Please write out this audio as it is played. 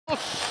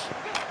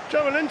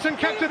Joe Willocks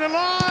kept it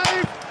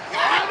alive,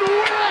 and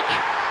Willocks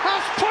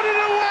has put it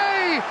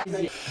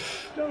away.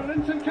 Joe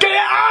Willocks Get it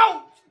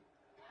out!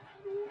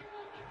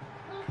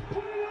 has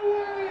put it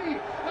away,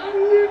 and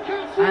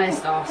Newcastle. And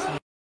it's Arsenal.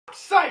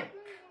 Sake!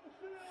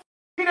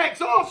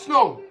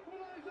 Ex-Arsenal!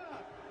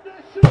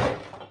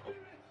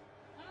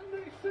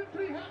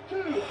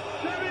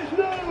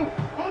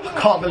 I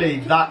can't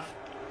believe that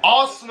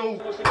Arsenal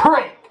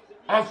prick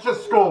has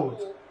just scored.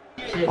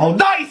 Oh,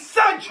 that is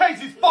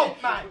Sanchez's fault,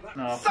 man!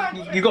 No.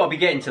 You got to be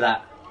getting to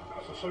that.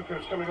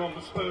 Sissoko's coming on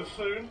for Spurs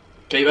soon.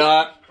 Keep it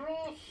up.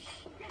 Cross.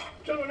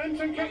 Joe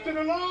Willocks kept it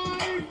alive.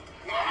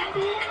 And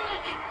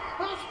Willocks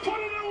has put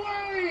it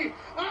away.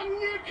 And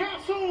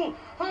Newcastle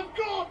have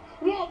got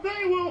what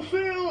they will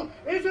feel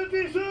is a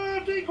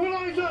deserved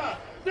equaliser.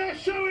 They're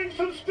showing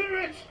some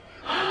spirit.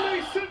 And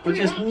they simply We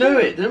just have knew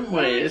to. it, didn't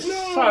we? It's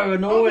No so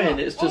annoying.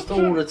 other It's just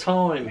option. all the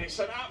time. It's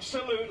an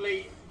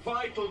absolutely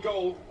vital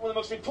goal, one of the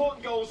most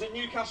important goals that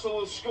Newcastle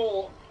will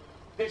score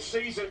this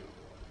season.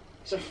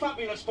 It's a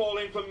fabulous ball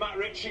in from Matt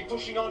Ritchie,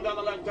 pushing on down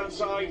the left-hand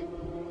side,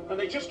 and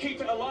they just keep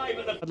it alive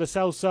at the... Lo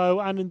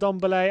Celso and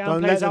Ndombele, and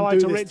Don't plays let them out do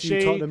to this to you,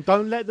 Ritchie. Tottenham.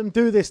 Don't let them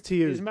do this to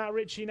you. Is Matt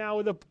Ritchie now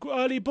with a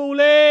early ball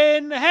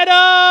in,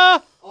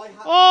 header!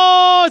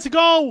 Oh, it's a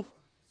goal!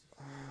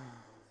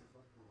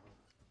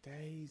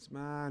 Days,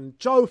 man.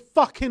 Joe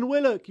fucking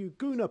Willocks, you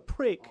gooner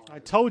prick. I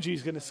told you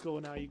he's going to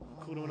score now. You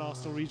called him an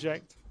Arsenal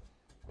reject.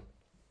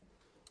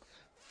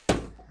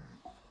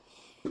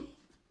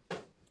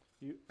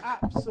 You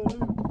absolute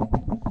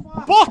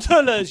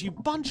Bottlers! You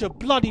bunch of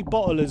bloody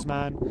bottlers,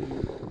 man.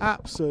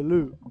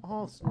 absolute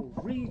Arsenal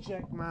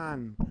reject,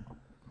 man.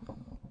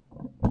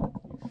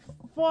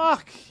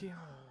 Fuck you.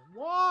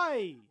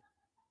 Why?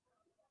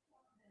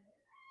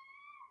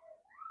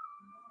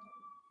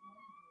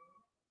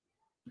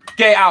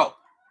 Get out!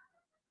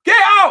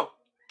 Get out!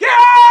 Get out!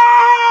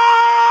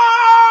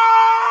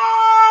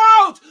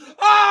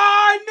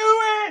 I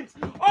knew it!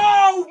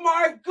 Oh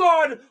my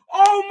god!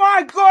 Oh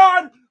my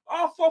god!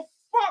 Oh, for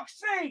fuck's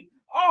sake!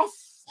 Oh,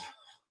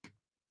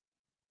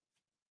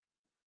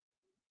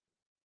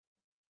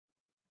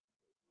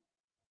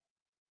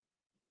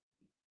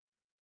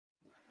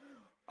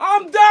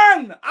 I'm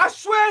done! I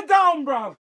swear down, bro!